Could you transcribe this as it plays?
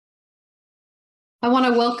I want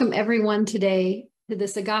to welcome everyone today to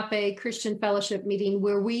this Agape Christian Fellowship meeting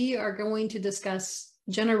where we are going to discuss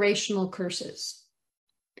generational curses.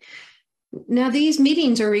 Now, these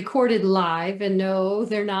meetings are recorded live, and no,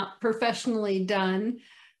 they're not professionally done.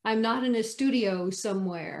 I'm not in a studio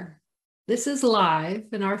somewhere. This is live,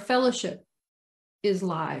 and our fellowship is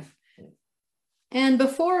live. And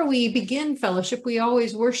before we begin fellowship, we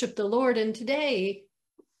always worship the Lord. And today,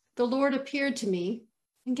 the Lord appeared to me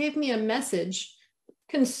and gave me a message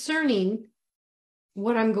concerning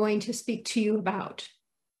what I'm going to speak to you about.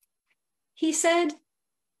 He said,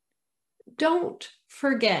 don't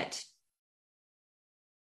forget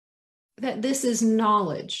that this is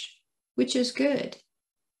knowledge, which is good.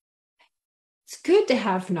 It's good to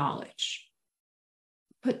have knowledge,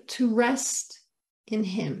 but to rest in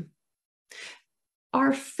Him.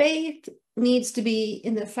 Our faith needs to be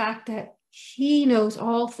in the fact that He knows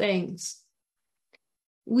all things.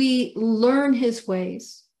 We learn His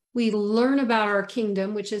ways. We learn about our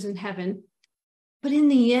kingdom, which is in heaven. But in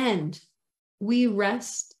the end, we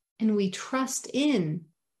rest and we trust in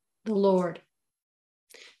the Lord.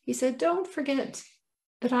 He said, don't forget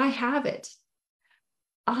that I have it.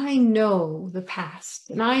 I know the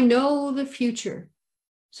past and I know the future.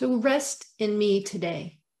 So rest in me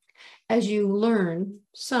today as you learn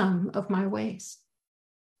some of my ways.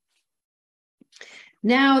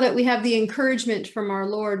 Now that we have the encouragement from our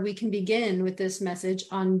Lord, we can begin with this message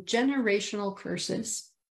on generational curses.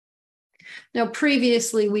 Now,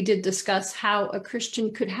 previously, we did discuss how a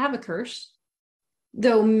Christian could have a curse,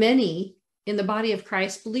 though many in the body of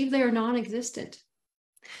Christ believe they are non-existent.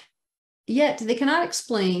 Yet they cannot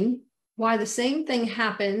explain why the same thing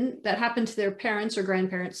that happened to their parents or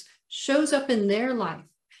grandparents shows up in their life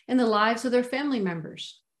and the lives of their family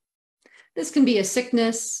members. This can be a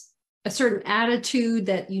sickness, a certain attitude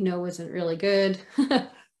that you know isn't really good,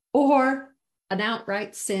 or an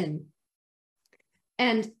outright sin.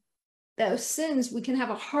 And those sins we can have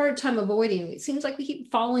a hard time avoiding. It seems like we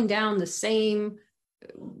keep falling down the same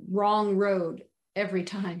wrong road every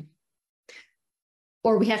time.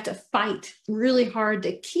 Or we have to fight really hard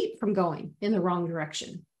to keep from going in the wrong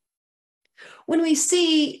direction. When we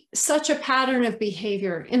see such a pattern of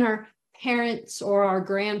behavior in our parents or our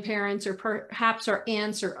grandparents or perhaps our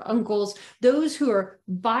aunts or uncles, those who are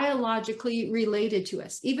biologically related to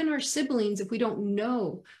us, even our siblings, if we don't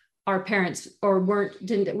know our parents or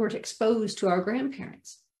weren't exposed to our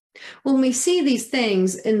grandparents. When we see these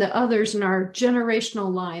things in the others in our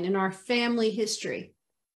generational line, in our family history,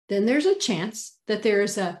 then there's a chance that there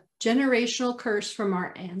is a generational curse from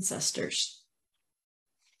our ancestors.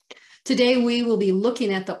 Today, we will be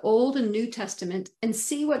looking at the Old and New Testament and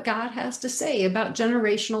see what God has to say about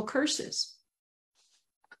generational curses.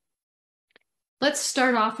 Let's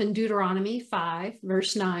start off in Deuteronomy 5,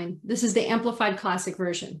 verse 9. This is the Amplified Classic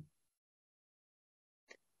Version.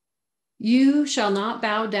 You shall not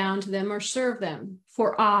bow down to them or serve them,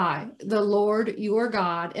 for I, the Lord your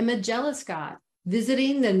God, am a jealous God,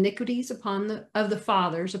 visiting the iniquities of the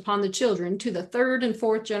fathers upon the children to the third and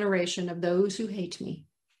fourth generation of those who hate me.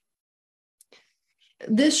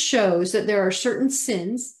 This shows that there are certain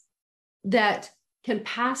sins that can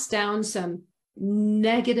pass down some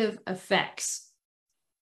negative effects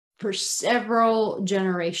for several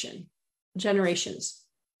generations.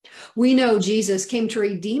 We know Jesus came to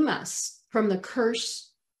redeem us from the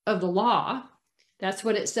curse of the law. That's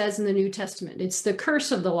what it says in the New Testament. It's the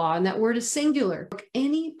curse of the law, and that word is singular.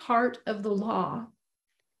 Any part of the law,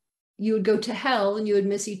 you would go to hell and you would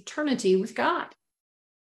miss eternity with God.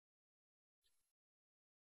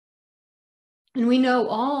 And we know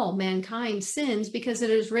all mankind sins because it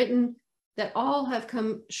is written that all have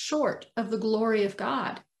come short of the glory of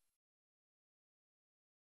God.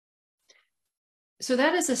 So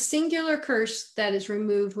that is a singular curse that is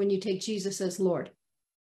removed when you take Jesus as Lord.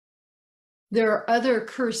 There are other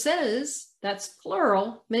curses, that's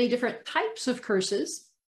plural, many different types of curses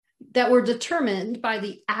that were determined by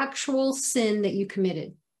the actual sin that you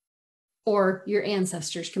committed or your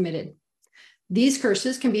ancestors committed. These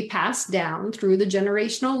curses can be passed down through the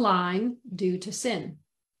generational line due to sin.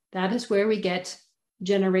 That is where we get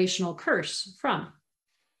generational curse from.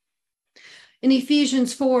 In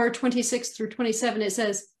Ephesians 4, 26 through 27, it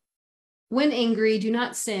says, when angry, do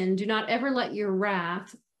not sin. Do not ever let your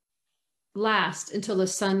wrath last until the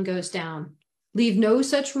sun goes down. Leave no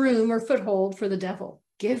such room or foothold for the devil.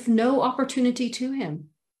 Give no opportunity to him.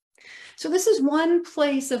 So this is one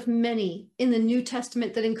place of many in the New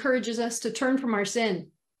Testament that encourages us to turn from our sin.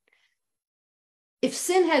 If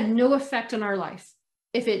sin had no effect on our life,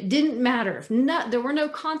 if it didn't matter, there were no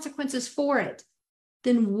consequences for it,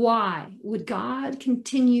 then why would God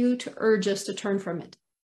continue to urge us to turn from it?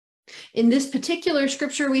 In this particular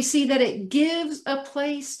scripture, we see that it gives a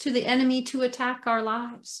place to the enemy to attack our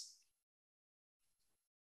lives.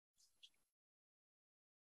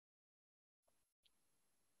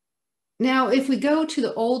 Now, if we go to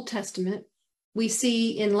the Old Testament, we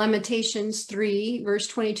see in Lamentations 3, verse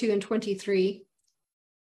 22 and 23,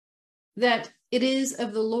 that it is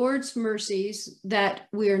of the Lord's mercies that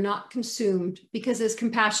we are not consumed, because his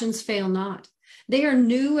compassions fail not. They are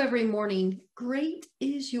new every morning. Great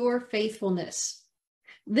is your faithfulness.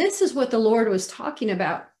 This is what the Lord was talking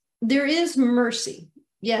about. There is mercy.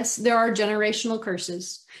 Yes, there are generational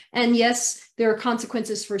curses. And yes, there are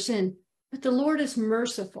consequences for sin, but the Lord is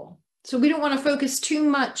merciful. So we don't want to focus too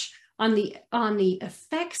much on the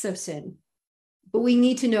effects of sin, but we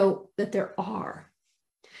need to know that there are.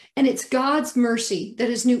 And it's God's mercy that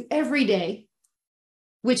is new every day,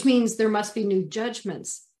 which means there must be new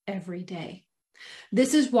judgments every day.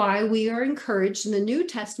 This is why we are encouraged in the New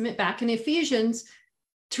Testament, back in Ephesians,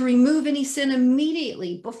 to remove any sin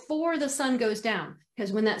immediately before the sun goes down.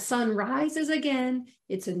 Because when that sun rises again,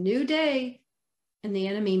 it's a new day, and the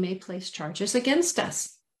enemy may place charges against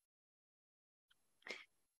us.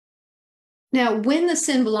 Now, when the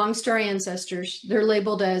sin belongs to our ancestors, they're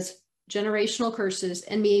labeled as generational curses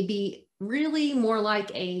and may be really more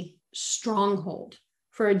like a stronghold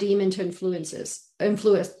for a demon to influence us.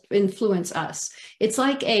 It's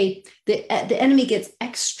like the enemy gets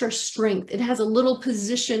extra strength. It has a little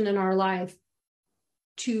position in our life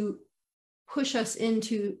to push us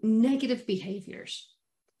into negative behaviors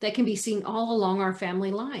that can be seen all along our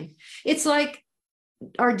family line. It's like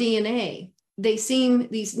our DNA.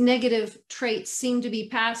 These negative traits seem to be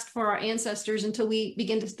passed for our ancestors until we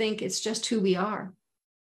begin to think it's just who we are.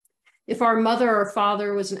 If our mother or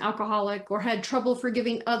father was an alcoholic or had trouble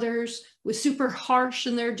forgiving others, was super harsh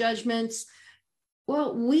in their judgments,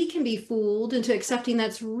 well, we can be fooled into accepting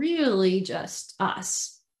that's really just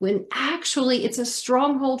us, when actually it's a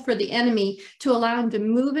stronghold for the enemy to allow him to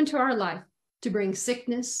move into our life, to bring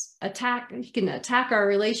sickness, he can attack our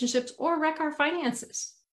relationships or wreck our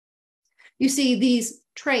finances. You see, these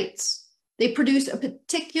traits, they produce a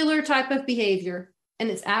particular type of behavior, and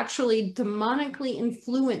it's actually demonically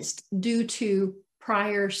influenced due to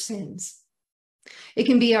prior sins. It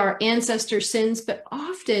can be our ancestors' sins, but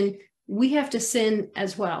often we have to sin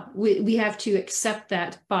as well. We have to accept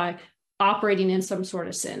that by operating in some sort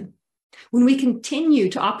of sin. When we continue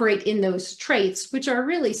to operate in those traits, which are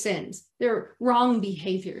really sins, they're wrong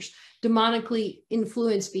behaviors, demonically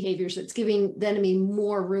influenced behaviors that's giving the enemy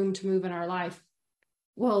more room to move in our life,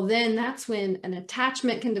 well, then that's when an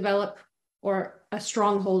attachment can develop or a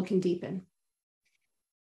stronghold can deepen.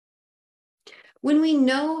 When we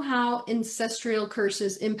know how ancestral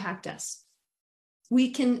curses impact us,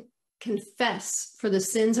 we can confess for the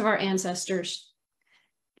sins of our ancestors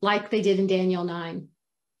like they did in Daniel 9.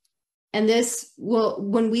 And this will,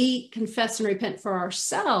 when we confess and repent for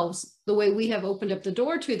ourselves, the way we have opened up the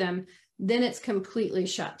door to them, then it's completely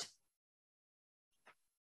shut.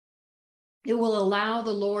 It will allow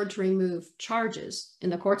the Lord to remove charges in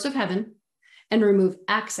the courts of heaven and remove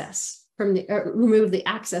access remove the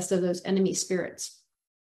access of those enemy spirits.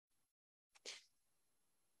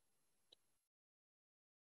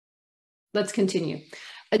 Let's continue.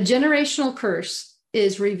 A generational curse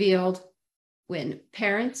is revealed when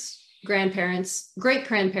parents, grandparents,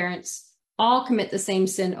 great-grandparents all commit the same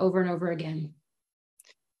sin over and over again.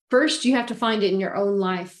 First, you have to find it in your own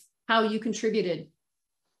life, how you contributed.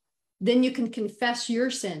 Then you can confess your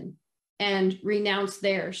sin and renounce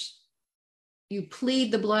theirs. You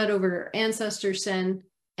plead the blood over your ancestors' sin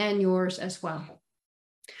and yours as well.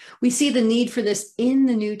 We see the need for this in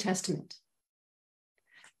the New Testament.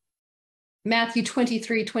 Matthew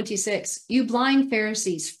 23:26, you blind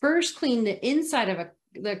Pharisees, first clean the inside of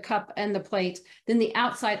the cup and the plate, then the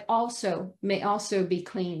outside may also be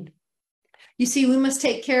cleaned. You see, we must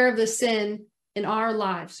take care of the sin in our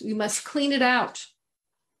lives. We must clean it out,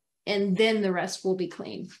 and then the rest will be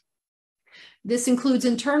clean. This includes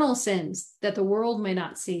internal sins that the world may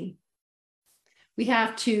not see. We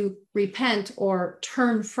have to repent or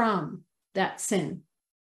turn from that sin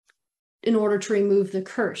in order to remove the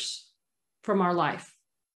curse from our life.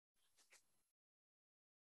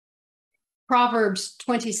 Proverbs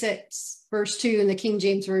 26, verse 2 in the King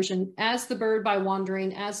James Version, as the bird by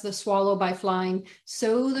wandering, as the swallow by flying,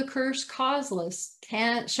 so the curse causeless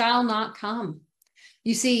shall not come.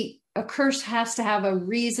 You see, a curse has to have a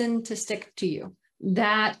reason to stick to you.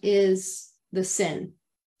 That is the sin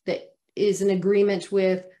that is in agreement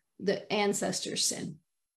with the ancestor's sin.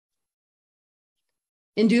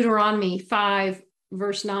 In Deuteronomy 5,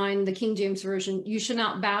 verse 9, the King James Version, you shall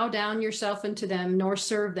not bow down yourself unto them, nor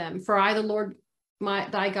serve them. For I, the Lord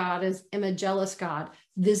thy God, am a jealous God,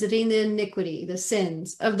 visiting the iniquity, the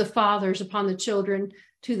sins of the fathers upon the children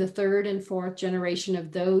to the third and fourth generation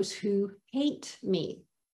of those who hate me.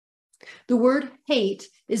 The word hate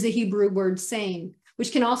is the Hebrew word same,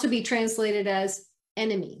 which can also be translated as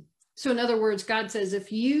enemy. So in other words, God says,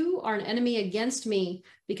 if you are an enemy against me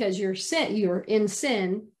because you're in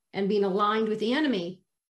sin and being aligned with the enemy,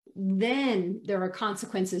 then there are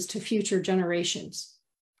consequences to future generations.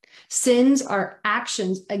 Sins are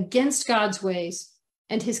actions against God's ways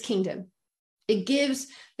and his kingdom. It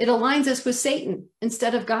aligns us with Satan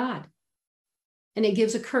instead of God. And it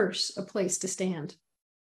gives a curse a place to stand.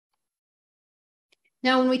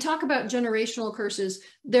 Now, when we talk about generational curses,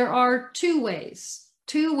 there are two ways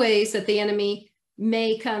that the enemy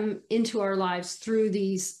may come into our lives through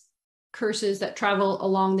these curses that travel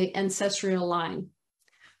along the ancestral line.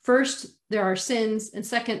 First, there are sins, and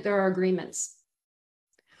second, there are agreements.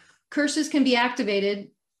 Curses can be activated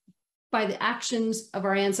by the actions of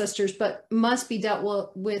our ancestors, but must be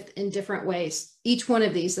dealt with in different ways. Each one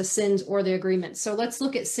of these, the sins or the agreements. So let's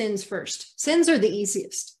look at sins first. Sins are the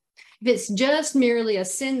easiest. If it's just merely a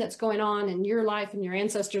sin that's going on in your life and your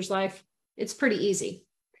ancestors' life, it's pretty easy.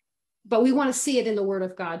 But we want to see it in the Word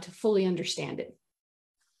of God to fully understand it.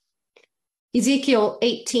 Ezekiel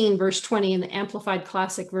 18, verse 20 in the Amplified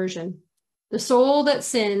Classic Version. The soul that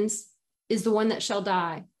sins is the one that shall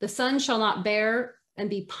die. The son shall not bear and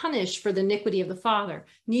be punished for the iniquity of the father.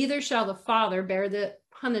 Neither shall the father bear the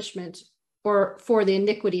punishment or for the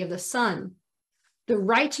iniquity of the son. The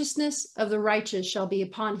righteousness of the righteous shall be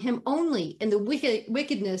upon him only, and the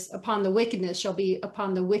wickedness upon the wickedness shall be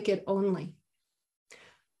upon the wicked only.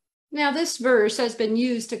 Now, this verse has been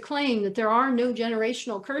used to claim that there are no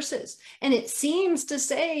generational curses, and it seems to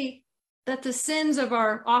say that the sins of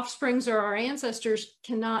our offsprings or our ancestors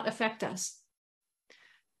cannot affect us.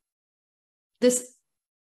 This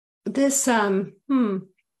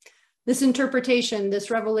interpretation,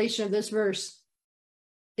 this revelation of this verse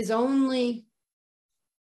is only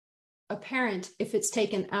apparent if it's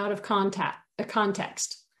taken out of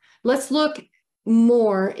context. Let's look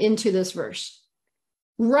more into this verse.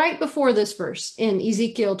 Right before this verse in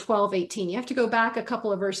Ezekiel 12:18, you have to go back a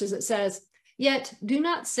couple of verses. It says, yet do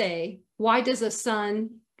not say, why does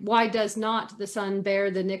not the son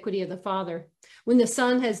bear the iniquity of the father? When the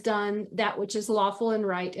son has done that which is lawful and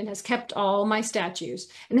right, and has kept all my statutes,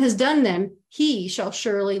 and has done them, he shall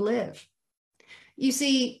surely live. You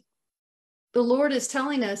see, the Lord is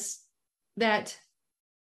telling us that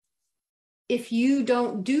if you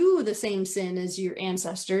don't do the same sin as your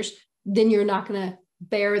ancestors, then you're not going to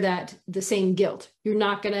bear the same guilt.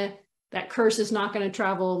 That curse is not going to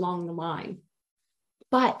travel along the line.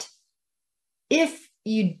 But if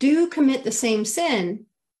you do commit the same sin,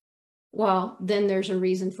 well, then there's a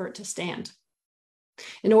reason for it to stand.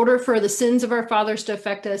 In order for the sins of our fathers to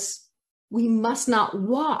affect us, we must not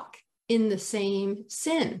walk in the same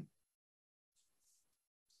sin.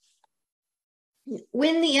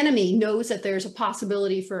 When the enemy knows that there's a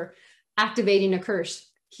possibility for activating a curse,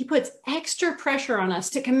 he puts extra pressure on us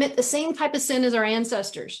to commit the same type of sin as our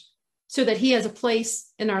ancestors so that he has a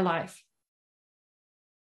place in our life.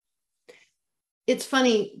 It's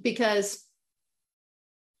funny because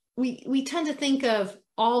we tend to think of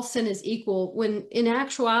all sin is equal when in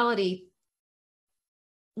actuality,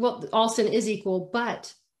 well, all sin is equal,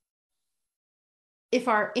 but if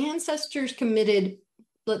our ancestors committed,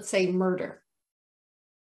 let's say, murder,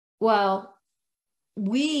 well,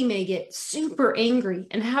 we may get super angry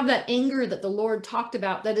and have that anger that the Lord talked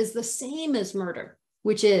about that is the same as murder,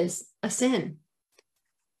 which is a sin.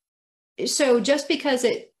 So just because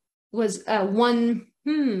it was one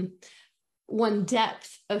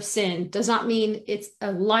depth of sin does not mean it's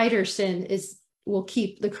a lighter sin will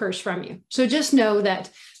keep the curse from you. So just know that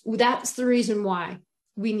that's the reason why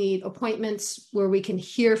we need appointments where we can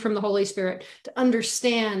hear from the Holy Spirit to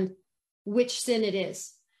understand which sin it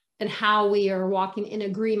is and how we are walking in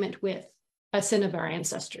agreement with a sin of our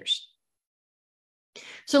ancestors.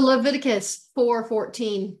 So Leviticus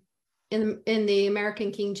 4:14 in the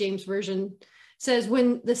American King James Version says,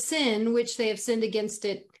 when the sin which they have sinned against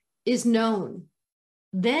it is known,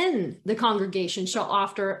 then the congregation shall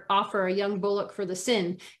offer a young bullock for the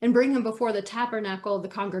sin and bring him before the tabernacle of the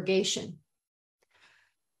congregation.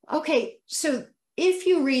 Okay, so if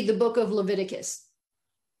you read the book of Leviticus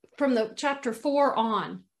from the chapter 4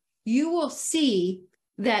 on, you will see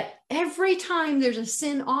that every time there's a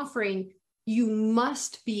sin offering, you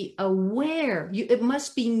must be aware. It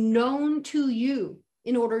must be known to you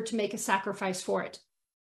in order to make a sacrifice for it.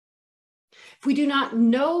 If we do not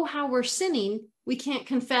know how we're sinning, we can't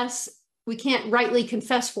confess. We can't rightly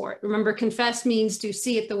confess for it. Remember, confess means to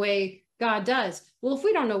see it the way God does. Well, if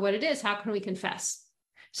we don't know what it is, how can we confess?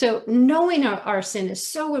 So knowing our sin is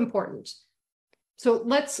so important. So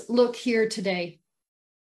let's look here today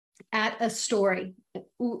at a story.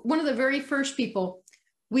 One of the very first people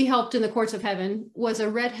we helped in the courts of heaven was a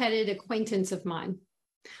redheaded acquaintance of mine.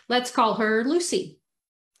 Let's call her Lucy.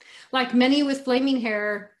 Like many with flaming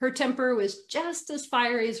hair, her temper was just as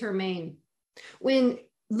fiery as her mane. When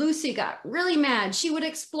Lucy got really mad, she would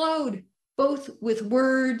explode, both with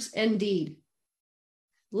words and deed.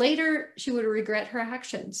 Later, she would regret her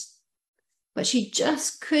actions, but she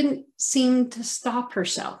just couldn't seem to stop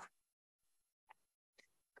herself.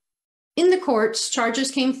 In the courts,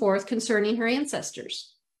 charges came forth concerning her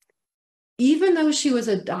ancestors. Even though she was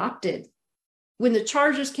adopted, when the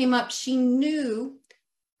charges came up, she knew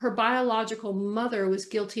her biological mother was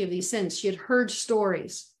guilty of these sins. She had heard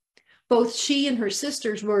stories. Both she and her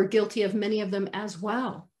sisters were guilty of many of them as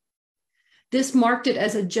well. This marked it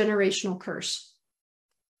as a generational curse.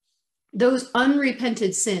 Those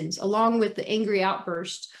unrepented sins, along with the angry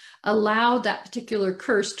outburst, allowed that particular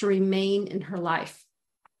curse to remain in her life.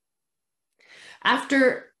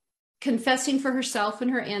 After confessing for herself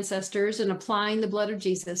and her ancestors and applying the blood of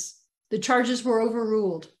Jesus, the charges were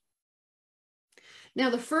overruled. Now,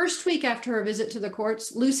 the first week after her visit to the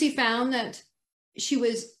courts, Lucy found that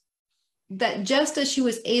just as she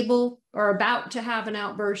was able or about to have an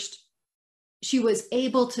outburst, she was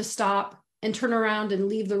able to stop and turn around and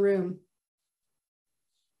leave the room.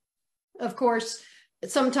 Of course,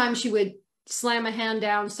 sometimes she would slam a hand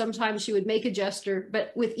down, sometimes she would make a gesture,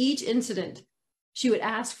 but with each incident, she would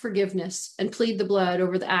ask forgiveness and plead the blood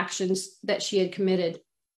over the actions that she had committed,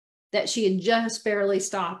 that she had just barely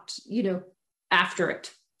stopped, after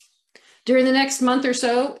it. During the next month or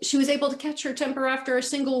so, she was able to catch her temper after a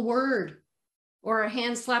single word or a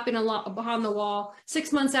hand slapping upon the wall.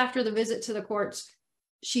 6 months after the visit to the courts,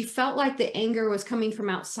 she felt like the anger was coming from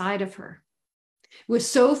outside of her. It was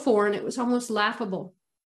so foreign, it was almost laughable.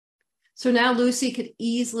 So now Lucy could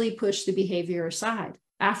easily push the behavior aside.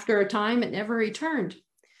 After a time, it never returned.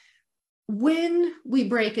 When we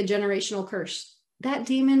break a generational curse, that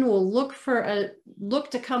demon will look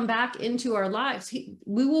to come back into our lives.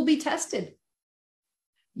 We will be tested.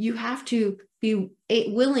 You have to be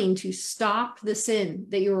willing to stop the sin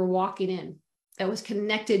that you were walking in that was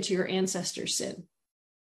connected to your ancestors' sin.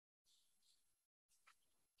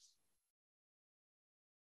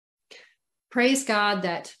 Praise God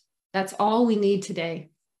that that's all we need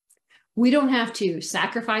today. We don't have to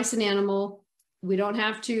sacrifice an animal. We don't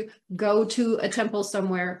have to go to a temple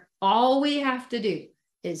somewhere. All we have to do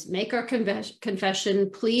is make our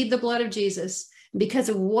confession, plead the blood of Jesus. Because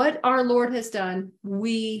of what our Lord has done,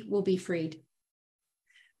 we will be freed.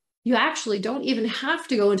 You actually don't even have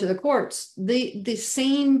to go into the courts. The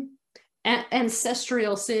same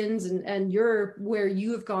ancestral sins and where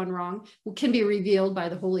you have gone wrong can be revealed by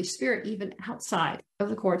the Holy Spirit, even outside of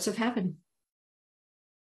the courts of heaven.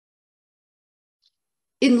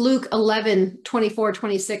 In Luke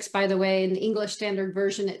 11:24-26, by the way, in the English Standard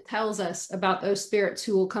Version, it tells us about those spirits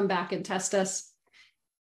who will come back and test us.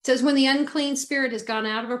 It says, when the unclean spirit has gone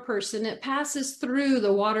out of a person, it passes through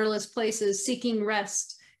the waterless places, seeking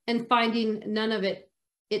rest and finding none of it.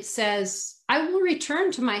 It says, I will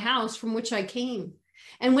return to my house from which I came.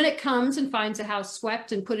 And when it comes and finds a house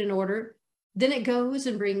swept and put in order, then it goes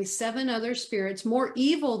and brings 7 other spirits more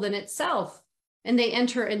evil than itself, and they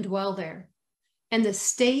enter and dwell there. And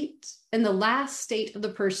the last state of the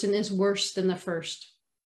person is worse than the first.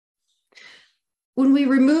 When we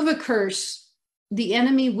remove a curse, the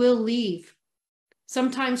enemy will leave,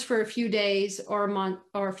 sometimes for a few days or a month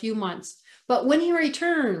or a few months. But when he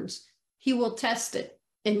returns, he will test it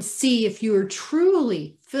and see if you are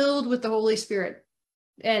truly filled with the Holy Spirit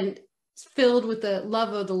and filled with the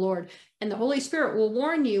love of the Lord. And the Holy Spirit will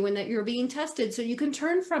warn you when that you're being tested so you can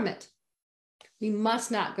turn from it. We must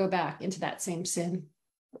not go back into that same sin.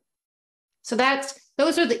 So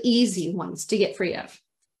those are the easy ones to get free of.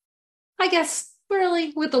 I guess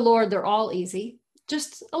really with the Lord, they're all easy,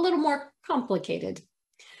 just a little more complicated.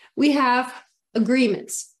 We have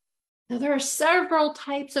agreements. Now there are several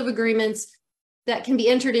types of agreements that can be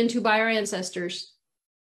entered into by our ancestors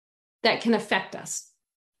that can affect us.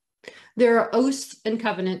 There are oaths and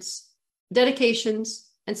covenants, dedications,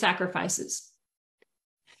 and sacrifices.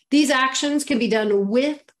 These actions can be done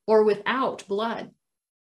with or without blood.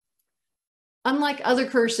 Unlike other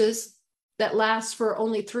curses that last for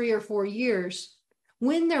only 3 or 4 years,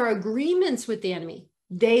 when there are agreements with the enemy,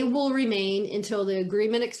 they will remain until the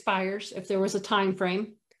agreement expires, if there was a time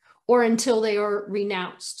frame, or until they are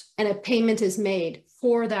renounced and a payment is made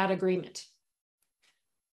for that agreement.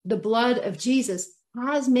 The blood of Jesus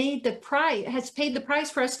has paid the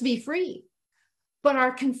price for us to be free, but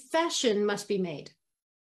our confession must be made.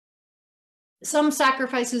 Some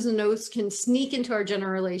sacrifices and oaths can sneak into our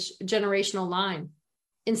generational line.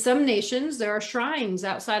 In some nations, there are shrines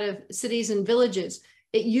outside of cities and villages.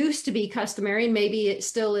 It used to be customary, and maybe it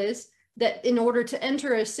still is, that in order to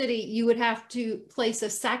enter a city, you would have to place a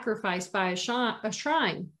sacrifice by a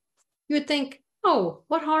shrine. You would think, oh,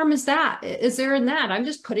 what harm is that? Is there in that? I'm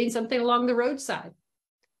just putting something along the roadside.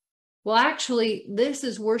 Well, actually, this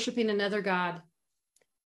is worshiping another god,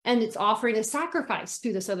 and it's offering a sacrifice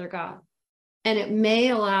to this other god. And it may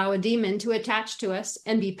allow a demon to attach to us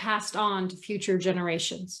and be passed on to future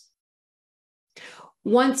generations.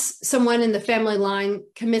 Once someone in the family line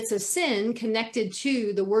commits a sin connected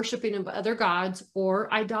to the worshiping of other gods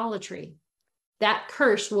or idolatry, that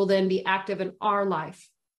curse will then be active in our life.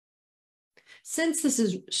 Since this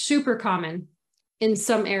is super common in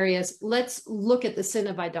some areas, let's look at the sin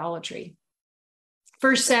of idolatry.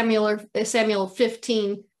 1 Samuel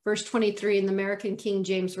 15, verse 23 in the American King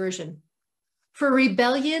James Version. For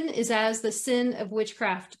rebellion is as the sin of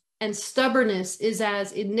witchcraft, and stubbornness is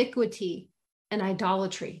as iniquity and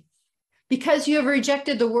idolatry. Because you have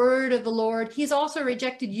rejected the word of the Lord, he's also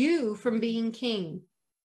rejected you from being king.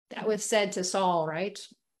 That was said to Saul, right?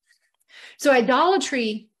 So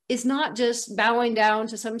idolatry is not just bowing down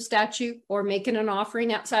to some statue or making an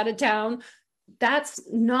offering outside of town. That's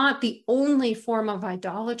not the only form of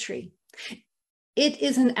idolatry. It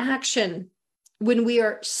is an action when we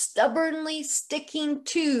are stubbornly sticking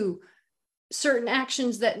to certain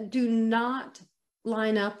actions that do not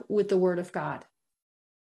line up with the word of God.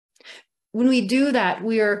 When we do that,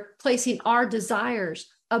 we are placing our desires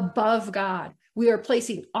above God. We are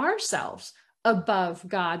placing ourselves above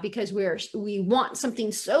God because we want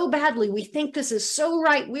something so badly. We think this is so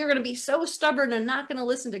right. We're going to be so stubborn and not going to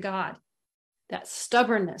listen to God. That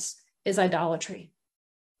stubbornness is idolatry.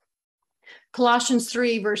 Colossians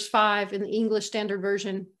 3, verse 5 in the English Standard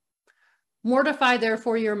Version. Mortify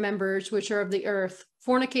therefore your members which are of the earth,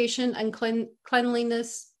 fornication,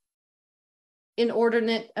 uncleanliness,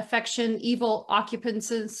 inordinate affection, evil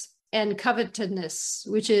occupances, and covetousness,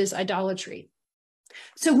 which is idolatry.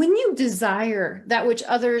 So when you desire that which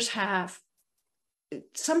others have,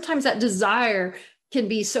 sometimes that desire can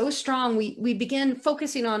be so strong, we begin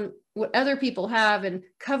focusing on what other people have and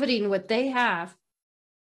coveting what they have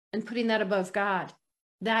and putting that above God.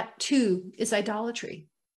 That too is idolatry.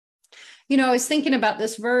 You know, I was thinking about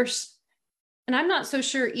this verse, and I'm not so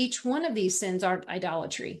sure each one of these sins aren't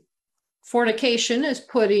idolatry. Fornication is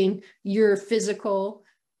putting your physical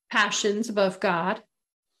passions above God.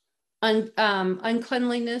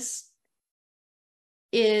 Uncleanliness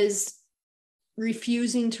is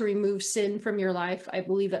refusing to remove sin from your life. I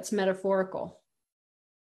believe that's metaphorical.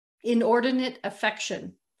 Inordinate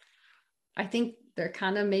affection. I think they're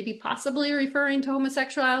kind of maybe possibly referring to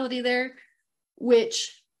homosexuality there,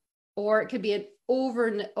 or it could be an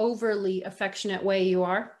overly affectionate way you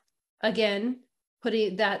are. Again,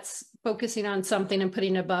 that's focusing on something and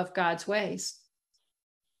putting above God's ways.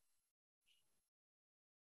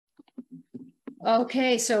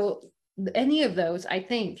 Okay, so any of those, I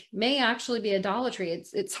think, may actually be idolatry.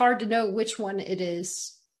 It's hard to know which one it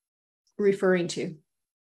is referring to.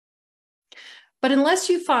 But unless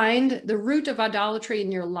you find the root of idolatry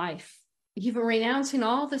in your life, you've been renouncing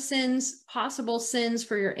all the sins, possible sins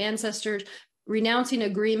for your ancestors, renouncing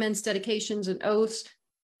agreements, dedications, and oaths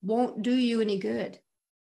won't do you any good.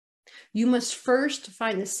 You must first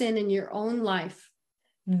find the sin in your own life,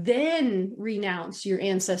 then renounce your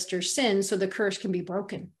ancestors' sins so the curse can be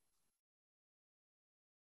broken.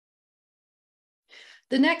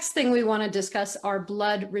 The next thing we want to discuss are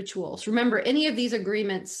blood rituals. Remember, any of these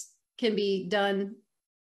agreements can be done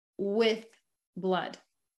with blood.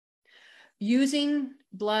 Using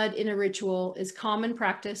blood in a ritual is common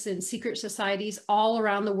practice in secret societies all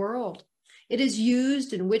around the world. It is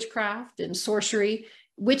used in witchcraft and sorcery.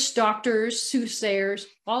 Witch doctors, soothsayers,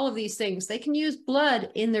 all of these things, they can use blood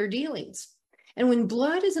in their dealings. And when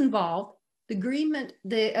blood is involved, the agreement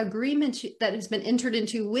that has been entered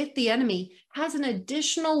into with the enemy has an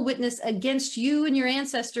additional witness against you and your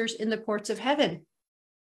ancestors in the courts of heaven.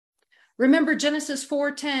 Remember Genesis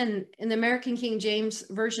 4:10 in the American King James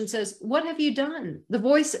Version says, "What have you done? The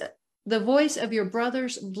voice of your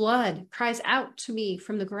brother's blood cries out to me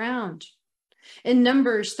from the ground." In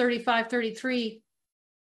Numbers 35:33,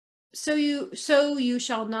 so you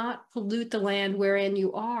shall not pollute the land wherein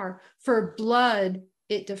you are, for blood,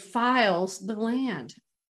 it defiles the land.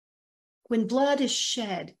 When blood is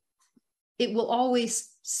shed, it will always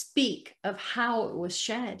speak of how it was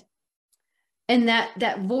shed. And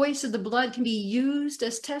that voice of the blood can be used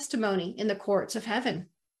as testimony in the courts of heaven.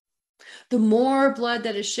 The more blood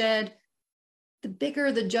that is shed, the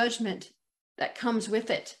bigger the judgment that comes with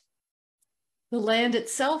it. The land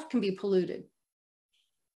itself can be polluted.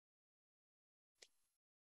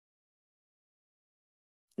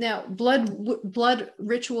 Now, blood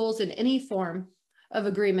rituals in any form of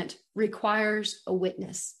agreement requires a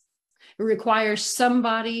witness. It requires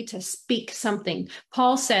somebody to speak something.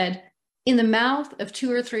 Paul said, in the mouth of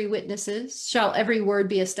 2 or 3 witnesses shall every word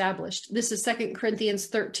be established. This is 2 Corinthians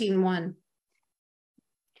 13:1.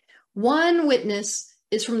 One witness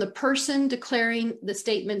is from the person declaring the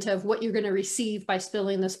statement of what you're going to receive by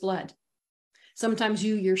spilling this blood. Sometimes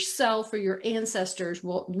you yourself or your ancestors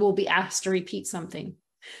will be asked to repeat something.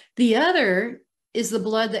 The other is the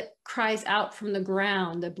blood that cries out from the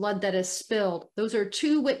ground, the blood that is spilled. Those are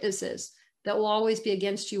 2 witnesses that will always be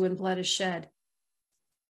against you when blood is shed.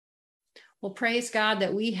 Well, praise God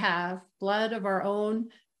that we have blood of our own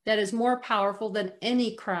that is more powerful than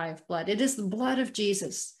any cry of blood. It is the blood of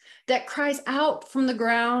Jesus that cries out from the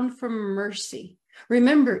ground for mercy.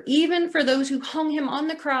 Remember, even for those who hung him on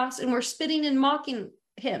the cross and were spitting and mocking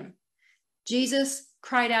him, Jesus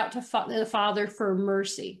cried out to the Father for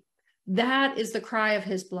mercy. That is the cry of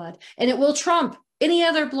his blood. And it will trump any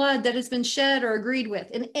other blood that has been shed or agreed with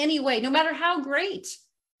in any way, no matter how great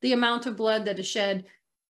the amount of blood that is shed.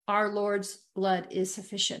 Our Lord's blood is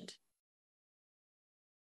sufficient.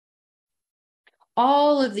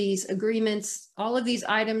 All of these agreements, all of these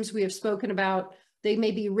items we have spoken about, they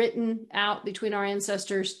may be written out between our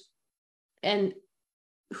ancestors and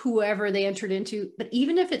whoever they entered into. But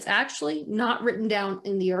even if it's actually not written down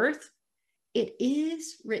in the earth, it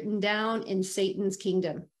is written down in Satan's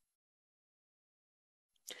kingdom.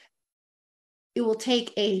 It will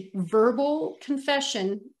take a verbal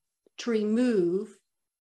confession to remove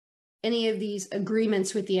any of these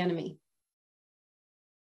agreements with the enemy,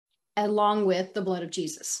 along with the blood of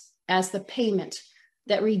Jesus as the payment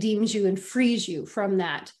that redeems you and frees you from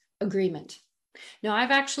that agreement. Now, I've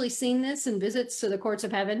actually seen this in visits to the courts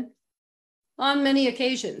of heaven on many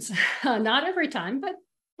occasions. Not every time, but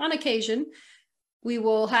on occasion, we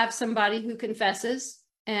will have somebody who confesses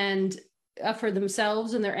and for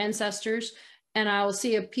themselves and their ancestors, and I will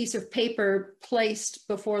see a piece of paper placed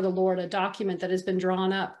before the Lord, a document that has been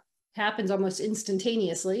drawn up. It happens almost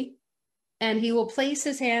instantaneously. And he will place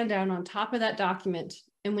his hand down on top of that document.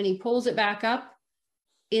 And when he pulls it back up,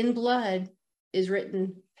 in blood is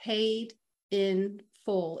written, paid in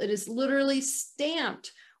full. It is literally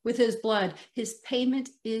stamped with his blood. His payment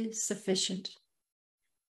is sufficient.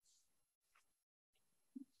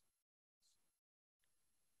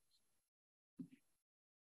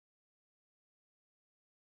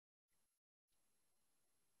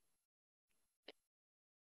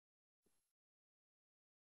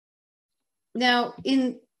 Now,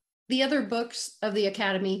 in the other books of the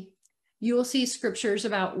Academy, you will see scriptures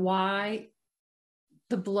about why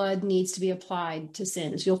the blood needs to be applied to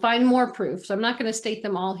sins. You'll find more proof, so I'm not going to state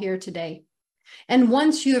them all here today. And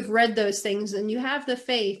once you have read those things and you have the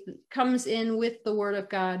faith that comes in with the word of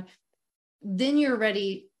God, then you're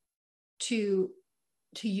ready to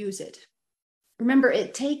use it. Remember,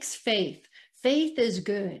 it takes faith. Faith is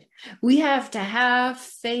good. We have to have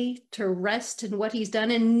faith to rest in what he's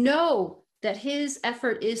done and know that his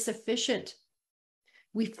effort is sufficient.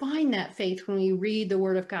 We find that faith when we read the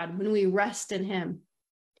word of God, when we rest in him.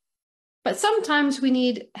 But sometimes we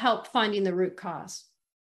need help finding the root cause.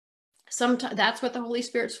 Sometimes that's what the Holy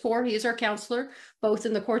Spirit's for. He is our counselor, both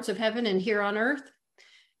in the courts of heaven and here on earth.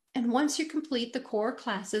 And once you complete the core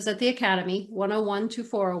classes at the Academy, 101 to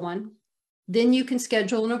 401, then you can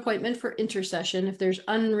schedule an appointment for intercession if there's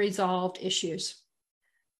unresolved issues.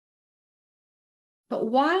 But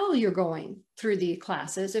while you're going through the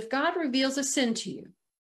classes, if God reveals a sin to you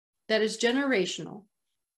that is generational,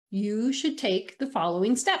 you should take the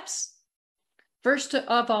following steps. First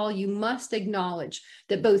of all, you must acknowledge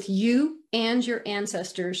that both you and your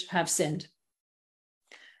ancestors have sinned.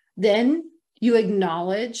 Then you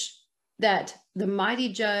acknowledge that the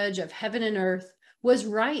mighty judge of heaven and earth was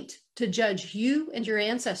right to judge you and your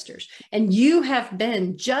ancestors, and you have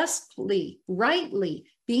been justly, rightly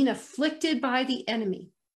being afflicted by the enemy.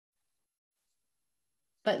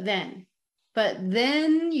 But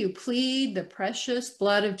then you plead the precious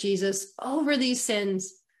blood of Jesus over these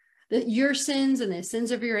sins, that your sins and the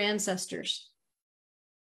sins of your ancestors.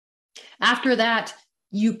 After that,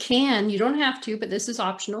 you don't have to, but this is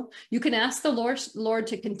optional. You can ask the Lord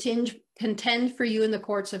to contend for you in the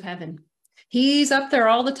courts of heaven. He's up there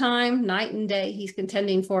all the time, night and day. He's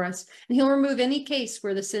contending for us, and he'll remove any case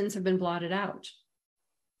where the sins have been blotted out.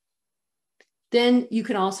 Then you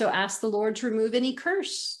can also ask the Lord to remove any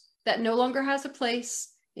curse that no longer has a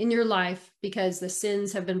place in your life because the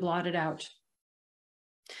sins have been blotted out.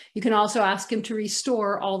 You can also ask him to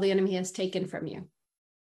restore all the enemy has taken from you.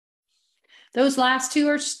 Those last two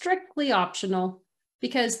are strictly optional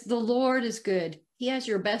because the Lord is good. He has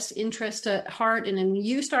your best interest at heart. And when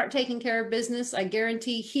you start taking care of business, I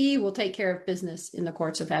guarantee he will take care of business in the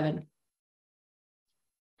courts of heaven.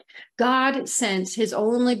 God sent his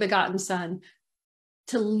only begotten Son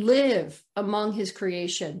to live among his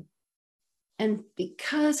creation. And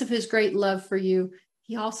because of his great love for you,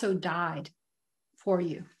 he also died for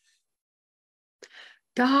you.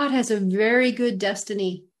 God has a very good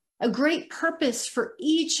destiny, a great purpose for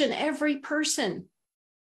each and every person.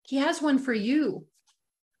 He has one for you.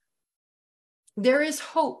 There is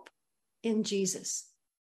hope in Jesus.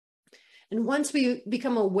 And once we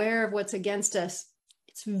become aware of what's against us,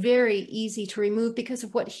 it's very easy to remove because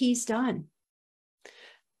of what he's done.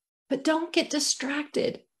 But don't get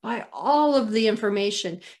distracted by all of the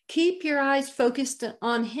information. Keep your eyes focused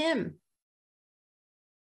on him.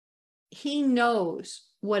 He knows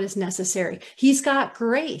what is necessary. He's got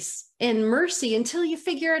grace and mercy until you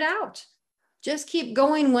figure it out. Just keep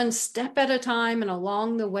going one step at a time, and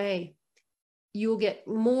along the way, you will get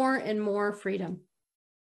more and more freedom.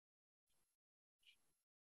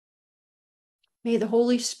 May the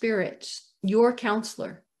Holy Spirit, your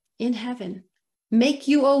counselor in heaven, make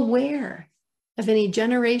you aware of any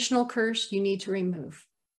generational curse you need to remove.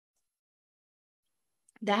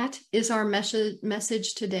 That is our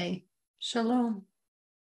message today. Shalom.